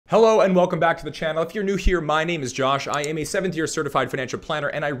Hello and welcome back to the channel. If you're new here, my name is Josh. I am a 7th-year certified financial planner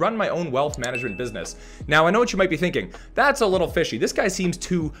and I run my own wealth management business. Now, I know what you might be thinking. That's a little fishy. This guy seems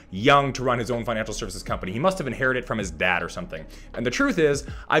too young to run his own financial services company. He must have inherited it from his dad or something. And the truth is,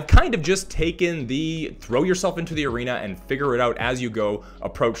 I've kind of just taken the throw yourself into the arena and figure it out as you go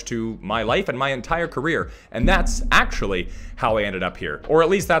approach to my life and my entire career. And that's actually how I ended up here. Or at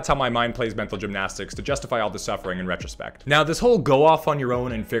least that's how my mind plays mental gymnastics to justify all the suffering in retrospect. Now, this whole go off on your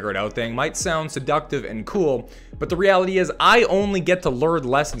own and figure it out thing might sound seductive and cool, but the reality is I only get to learn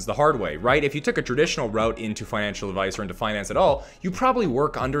lessons the hard way, right? If you took a traditional route into financial advice or into finance at all, you probably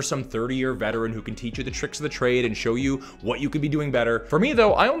work under some 30-year veteran who can teach you the tricks of the trade and show you what you could be doing better. For me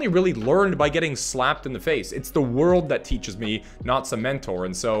though, I only really learned by getting slapped in the face. It's the world that teaches me, not some mentor.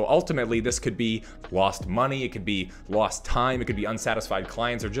 And so ultimately this could be lost money, it could be lost time, it could be unsatisfied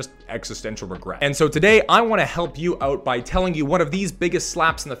clients, or just existential regret. And so today I want to help you out by telling you one of these biggest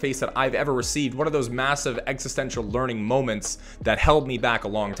slaps in the face that I've ever received, one of those massive existential learning moments that held me back a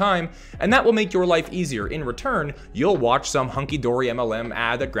long time, and that will make your life easier. In return, you'll watch some hunky-dory MLM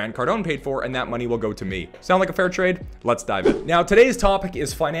ad that Grant Cardone paid for, and that money will go to me. Sound like a fair trade? Let's dive in. Now, today's topic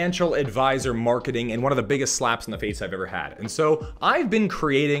is financial advisor marketing and one of the biggest slaps in the face I've ever had. And so I've been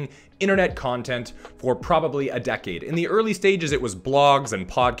creating internet content for probably a decade. In the early stages, it was blogs and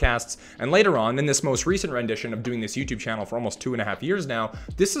podcasts, and later on, in this most recent rendition of doing this YouTube channel for almost 2.5 years now,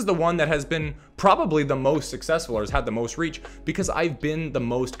 this is the one that has been probably the most successful or has had the most reach because I've been the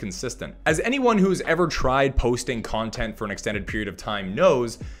most consistent. As anyone who's ever tried posting content for an extended period of time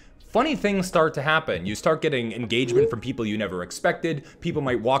knows, funny things start to happen. You start getting engagement from people you never expected. People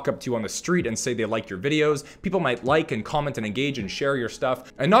might walk up to you on the street and say they like your videos. People might like and comment and engage and share your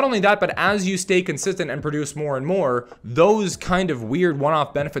stuff. And not only that, but as you stay consistent and produce more and more, those kind of weird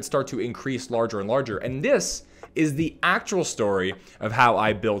one-off benefits start to increase larger and larger. And this is the actual story of how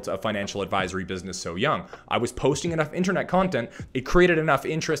I built a financial advisory business so young. I was posting enough internet content, it created enough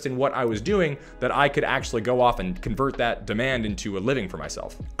interest in what I was doing that I could actually go off and convert that demand into a living for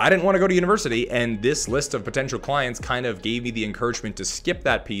myself. I didn't want to go to university, and this list of potential clients kind of gave me the encouragement to skip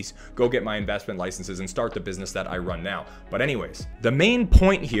that piece, go get my investment licenses, and start the business that I run now. But anyways, the main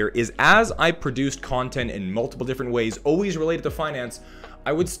point here is as I produced content in multiple different ways, always related to finance,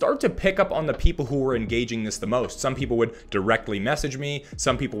 I would start to pick up on the people who were engaging this the most. Some people would directly message me,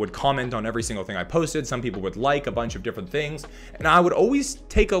 some people would comment on every single thing I posted, some people would like a bunch of different things, and I would always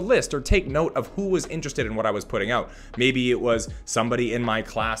take a list or take note of who was interested in what I was putting out. Maybe it was somebody in my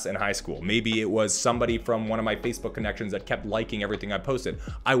class in high school, maybe it was somebody from one of my Facebook connections that kept liking everything I posted.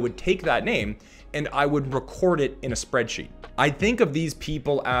 I would take that name and I would record it in a spreadsheet. I think of these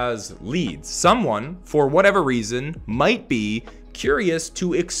people as leads. Someone, for whatever reason, might be curious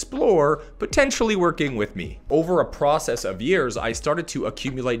to explore potentially working with me. Over a process of years, I started to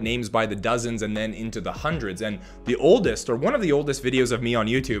accumulate names by the dozens and then into the hundreds. And the oldest, or one of the oldest videos of me on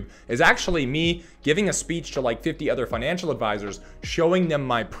YouTube is actually me giving a speech to like 50 other financial advisors, showing them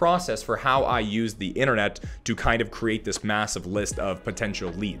my process for how I use the internet to kind of create this massive list of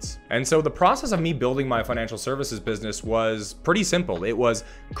potential leads. And so the process of me building my financial services business was pretty simple. It was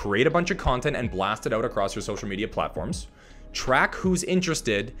create a bunch of content and blast it out across your social media platforms, track who's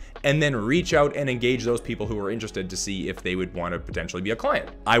interested, and then reach out and engage those people who are interested to see if they would want to potentially be a client.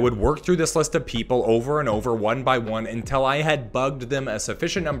 I would work through this list of people over and over, one by one, until I had bugged them a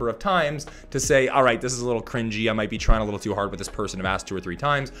sufficient number of times to say, all right, this is a little cringy. I might be trying a little too hard with this person I've asked 2 or 3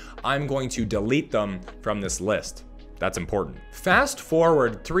 times. I'm going to delete them from this list. That's important. Fast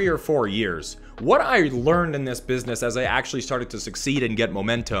forward 3 or 4 years, what I learned in this business as I actually started to succeed and get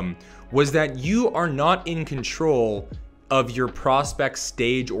momentum was that you are not in control of your prospect's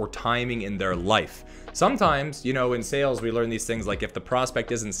stage or timing in their life. Sometimes, you know, in sales, we learn these things like if the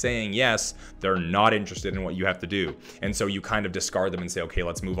prospect isn't saying yes, they're not interested in what you have to do. And so you kind of discard them and say, okay,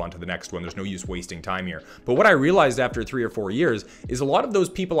 let's move on to the next one. There's no use wasting time here. But what I realized after 3 or 4 years is a lot of those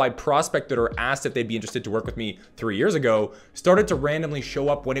people I prospected or asked if they'd be interested to work with me 3 years ago started to randomly show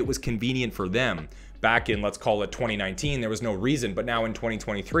up when it was convenient for them. Back in, let's call it 2019, there was no reason, but now in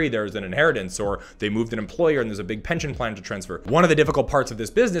 2023, there's an inheritance or they moved an employer and there's a big pension plan to transfer. One of the difficult parts of this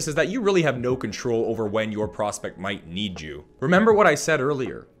business is that you really have no control over when your prospect might need you. Remember what I said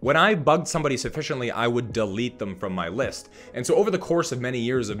earlier, when I bugged somebody sufficiently, I would delete them from my list. And so over the course of many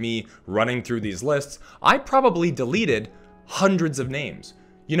years of me running through these lists, I probably deleted hundreds of names.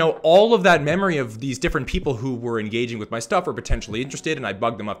 you know, all of that memory of these different people who were engaging with my stuff or potentially interested, and I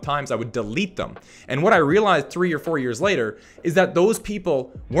bugged them up times, I would delete them. And what I realized 3 or 4 years later is that those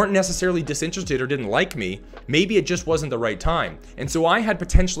people weren't necessarily disinterested or didn't like me. Maybe it just wasn't the right time. And so I had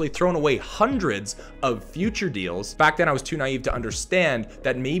potentially thrown away hundreds of future deals. Back then I was too naive to understand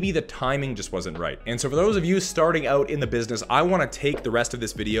that maybe the timing just wasn't right. And so for those of you starting out in the business, I want to take the rest of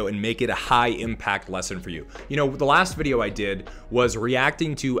this video and make it a high impact lesson for you. You know, the last video I did was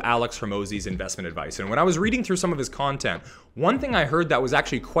reacting to Alex Hormozi's investment advice. And when I was reading through some of his content, one thing I heard that was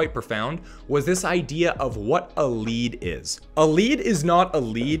actually quite profound was this idea of what a lead is. A lead is not a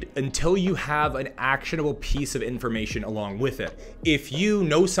lead until you have an actionable piece of information along with it. If you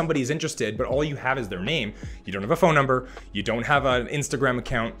know somebody's interested, but all you have is their name, you don't have a phone number, you don't have an Instagram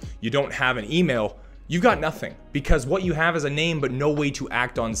account, you don't have an email, you've got nothing, because what you have is a name but no way to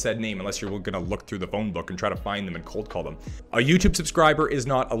act on said name unless you're gonna look through the phone book and try to find them and cold call them. A YouTube subscriber is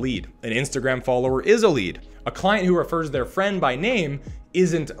not a lead. An Instagram follower is a lead. A client who refers their friend by name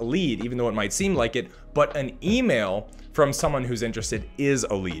isn't a lead, even though it might seem like it, but an email from someone who's interested is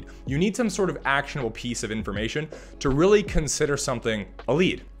a lead. You need some sort of actionable piece of information to really consider something a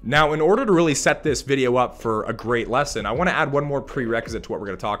lead. Now, in order to really set this video up for a great lesson, I want to add one more prerequisite to what we're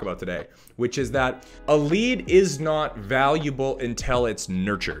going to talk about today, which is that a lead is not valuable until it's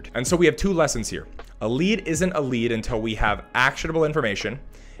nurtured. And so we have two lessons here. A lead isn't a lead until we have actionable information,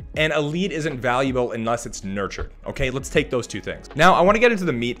 and a lead isn't valuable unless it's nurtured. Okay, let's take those two things. Now, I want to get into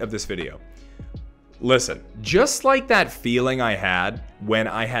the meat of this video. Listen, just like that feeling I had when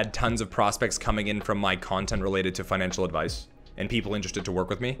I had tons of prospects coming in from my content related to financial advice and people interested to work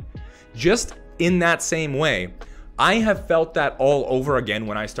with me, just in that same way, I have felt that all over again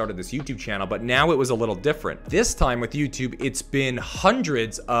when I started this YouTube channel, but now it was a little different. This time with YouTube, it's been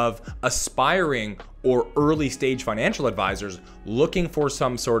hundreds of aspiring or early stage financial advisors looking for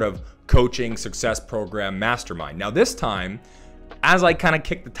some sort of coaching success program mastermind. Now this time, as I kind of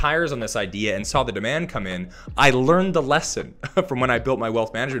kicked the tires on this idea and saw the demand come in, I learned the lesson from when I built my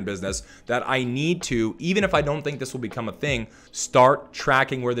wealth management business that I need to, even if I don't think this will become a thing, start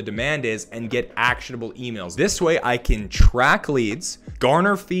tracking where the demand is and get actionable emails. This way I can track leads,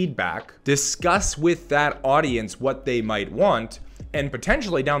 garner feedback, discuss with that audience what they might want, and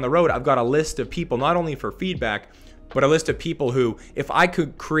potentially down the road, I've got a list of people, not only for feedback, but a list of people who, if I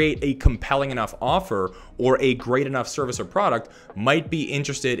could create a compelling enough offer or a great enough service or product, might be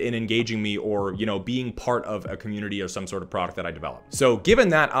interested in engaging me or, you know, being part of a community or some sort of product that I develop. So given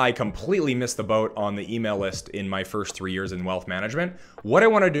that I completely missed the boat on the email list in my first 3 years in wealth management, what I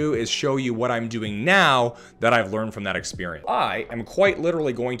want to do is show you what I'm doing now that I've learned from that experience. I am quite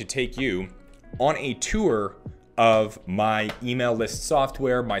literally going to take you on a tour of my email list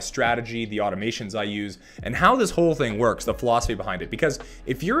software, my strategy, the automations I use, and how this whole thing works, the philosophy behind it. Because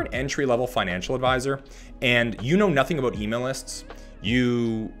if you're an entry-level financial advisor and you know nothing about email lists,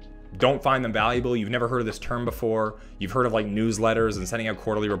 you don't find them valuable, you've never heard of this term before, you've heard of like newsletters and sending out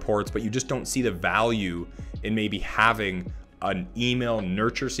quarterly reports, but you just don't see the value in maybe having an email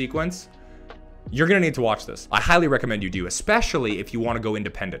nurture sequence, you're gonna need to watch this. I highly recommend you do, especially if you wanna go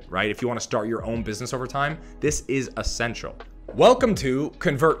independent, right? If you wanna start your own business over time, this is essential. Welcome to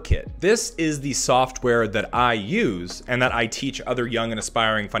ConvertKit. This is the software that I use and that I teach other young and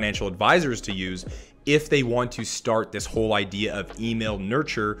aspiring financial advisors to use if they want to start this whole idea of email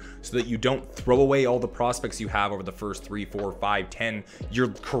nurture so that you don't throw away all the prospects you have over the first 3, 4, 5, 10, your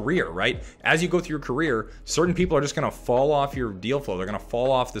career, right? As you go through your career, certain people are just gonna fall off your deal flow. They're gonna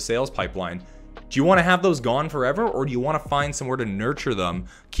fall off the sales pipeline. Do you want to have those gone forever, or do you want to find somewhere to nurture them,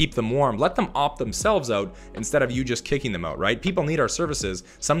 keep them warm, let them opt themselves out instead of you just kicking them out, right? People need our services.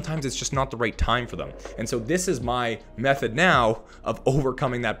 Sometimes it's just not the right time for them. And so this is my method now of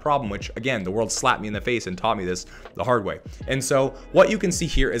overcoming that problem, which again, the world slapped me in the face and taught me this the hard way. And so what you can see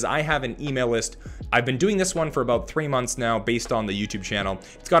here is I have an email list. I've been doing this one for about 3 months now based on the YouTube channel.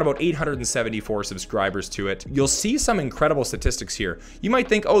 It's got about 874 subscribers to it. You'll see some incredible statistics here. You might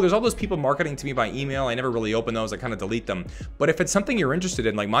think, oh, there's all those people marketing to me by email. I never really open those. I kind of delete them. But if it's something you're interested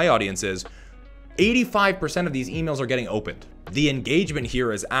in, like my audience is, 85% of these emails are getting opened. The engagement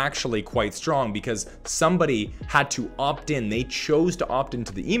here is actually quite strong because somebody had to opt in. They chose to opt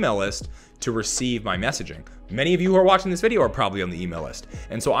into the email list to receive my messaging. Many of you who are watching this video are probably on the email list.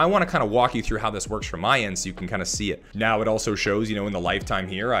 And so I want to kind of walk you through how this works from my end so you can kind of see it. Now it also shows, you know, in the lifetime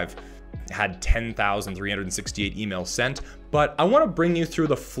here, I've had 10,368 emails sent, but I want to bring you through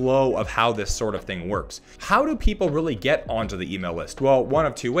the flow of how this sort of thing works. How do people really get onto the email list? Well, one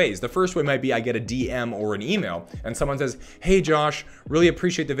of two ways. The first way might be I get a DM or an email and someone says, hey Josh, really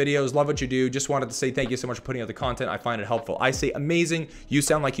appreciate the videos, love what you do, just wanted to say thank you so much for putting out the content, I find it helpful. I say, amazing, you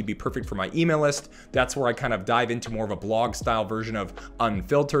sound like you'd be perfect for my email list. That's where I kind of dive into more of a blog style version of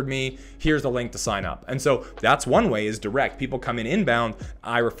unfiltered me. Here's the link to sign up. And so that's one way, is direct. People come in inbound,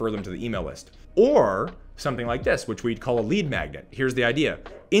 I refer them to the email list. Or something like this, which we'd call a lead magnet. Here's the idea.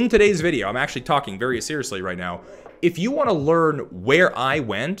 In today's video, I'm actually talking very seriously right now. If you want to learn where I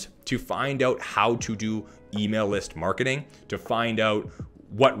went to find out how to do email list marketing, to find out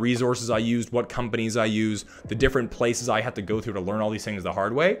what resources I used, what companies I use, the different places I had to go through to learn all these things the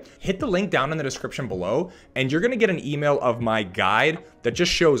hard way, hit the link down in the description below, and you're gonna get an email of my guide that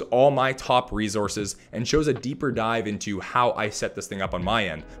just shows all my top resources and shows a deeper dive into how I set this thing up on my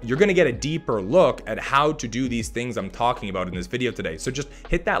end. You're gonna get a deeper look at how to do these things I'm talking about in this video today. So just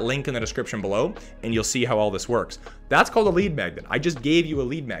hit that link in the description below and you'll see how all this works. That's called a lead magnet. I just gave you a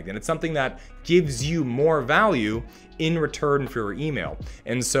lead magnet. It's something that gives you more value in return for your email.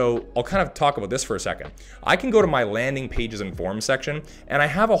 And so I'll kind of talk about this for a second. I can go to my landing pages and forms section, and I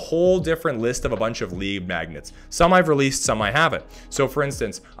have a whole different list of a bunch of lead magnets. Some I've released, some I haven't. So for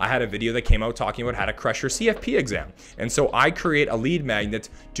instance, I had a video that came out talking about how to crush your CFP exam. And so I create a lead magnet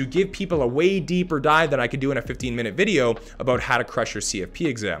to give people a way deeper dive than I could do in a 15-minute video about how to crush your CFP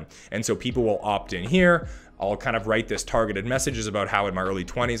exam. And so people will opt in here. I'll kind of write this targeted messages about how in my early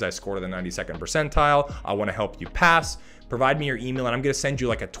 20s I scored in the 92nd percentile. I want to help you pass. Provide me your email and I'm going to send you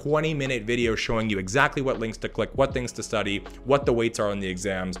like a 20-minute video showing you exactly what links to click, what things to study, what the weights are on the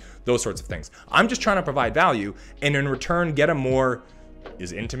exams, those sorts of things. I'm just trying to provide value and in return get a more,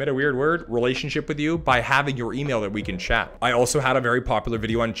 is intimate a weird word, relationship with you by having your email that we can chat. I also had a very popular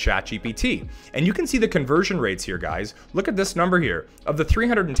video on ChatGPT, and you can see the conversion rates here, guys. Look at this number here. Of the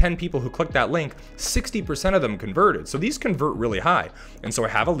 310 people who clicked that link, 60% of them converted. So these convert really high. And so I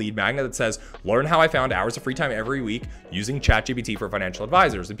have a lead magnet that says, learn how I found hours of free time every week using ChatGPT for financial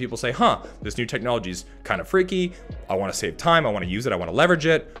advisors. And people say, huh, this new technology is kind of freaky. I want to save time. I want to use it. I want to leverage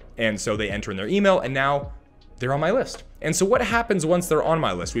it. And so they enter in their email and now they're on my list. And so what happens once they're on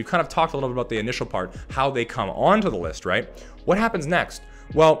my list? We've kind of talked a little bit about the initial part, how they come onto the list, right? What happens next?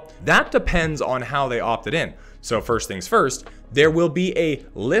 Well, that depends on how they opted in. So first things first, there will be a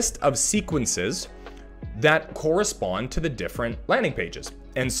list of sequences that correspond to the different landing pages.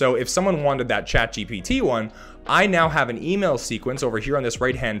 And so if someone wanted that ChatGPT one, I now have an email sequence over here on this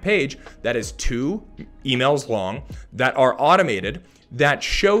right-hand page that is 2 emails long that are automated, that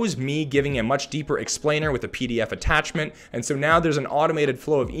shows me giving a much deeper explainer with a PDF attachment. And so now there's an automated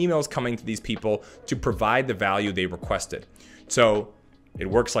flow of emails coming to these people to provide the value they requested. So it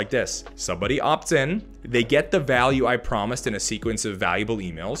works like this. Somebody opts in, they get the value I promised in a sequence of valuable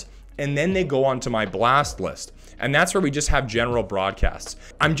emails, and then they go onto my blast list. And that's where we just have general broadcasts.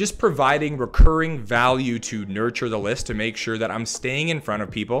 I'm just providing recurring value to nurture the list to make sure that I'm staying in front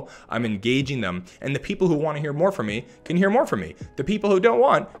of people, I'm engaging them, and the people who want to hear more from me can hear more from me. The people who don't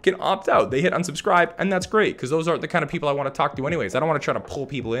want can opt out. They hit unsubscribe, and that's great, because those aren't the kind of people I want to talk to anyways. I don't want to try to pull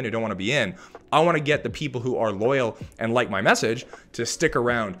people in who don't want to be in. I want to get the people who are loyal and like my message to stick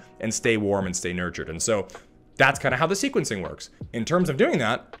around and stay warm and stay nurtured. And so that's kind of how the sequencing works. In terms of doing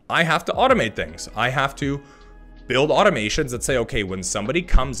that, I have to automate things. I have to build automations that say, okay, when somebody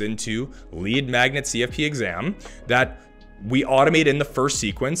comes into lead magnet CFP exam, that we automate in the first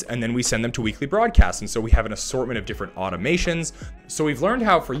sequence and then we send them to weekly broadcasts. And so we have an assortment of different automations. So we've learned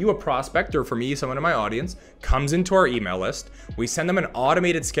how for you, a prospect, or for me, someone in my audience, comes into our email list. We send them an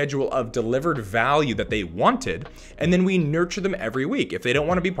automated schedule of delivered value that they wanted, and then we nurture them every week. If they don't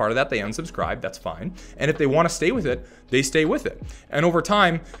want to be part of that, they unsubscribe, that's fine. And if they want to stay with it, they stay with it. And over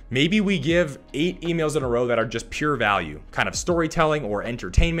time, maybe we give 8 emails in a row that are just pure value, kind of storytelling or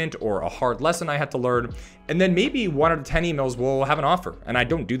entertainment or a hard lesson I had to learn. And then maybe 1 out of 10 emails will have an offer. And I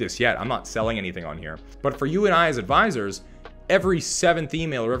don't do this yet. I'm not selling anything on here. But for you and I as advisors, every 7th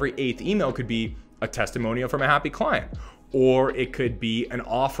email or every 8th email could be a testimonial from a happy client, or it could be an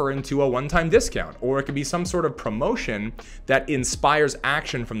offer into a one-time discount, or it could be some sort of promotion that inspires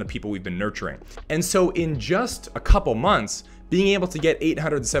action from the people we've been nurturing. And so in just a couple months, being able to get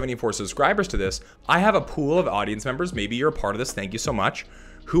 874 subscribers to this, I have a pool of audience members, maybe you're a part of this, thank you so much,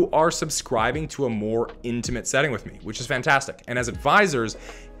 who are subscribing to a more intimate setting with me, which is fantastic. And as advisors,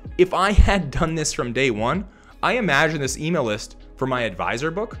 if I had done this from day one, I imagine this email list for my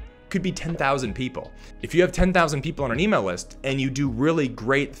advisor book could be 10,000 people. If you have 10,000 people on an email list and you do really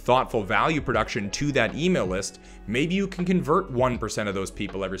great, thoughtful value production to that email list, maybe you can convert 1% of those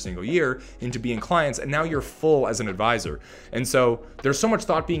people every single year into being clients, and now you're full as an advisor. And so there's so much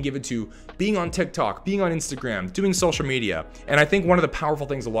thought being given to being on TikTok, being on Instagram, doing social media. And I think one of the powerful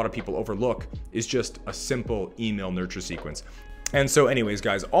things a lot of people overlook is just a simple email nurture sequence. And so anyways,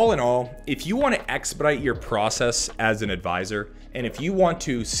 guys, all in all, if you want to expedite your process as an advisor, and if you want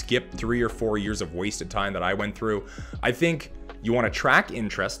to skip 3 or 4 years of wasted time that I went through, I think you want to track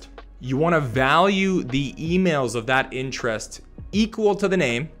interest. You want to value the emails of that interest equal to the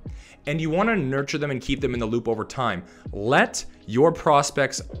name, and you want to nurture them and keep them in the loop over time. Let your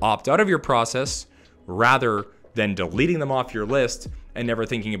prospects opt out of your process rather than deleting them off your list and never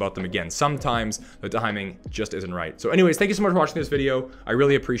thinking about them again. Sometimes the timing just isn't right. So anyways, thank you so much for watching this video. I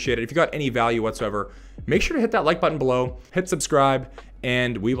really appreciate it. If you got any value whatsoever, make sure to hit that like button below, hit subscribe,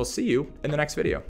 and we will see you in the next video.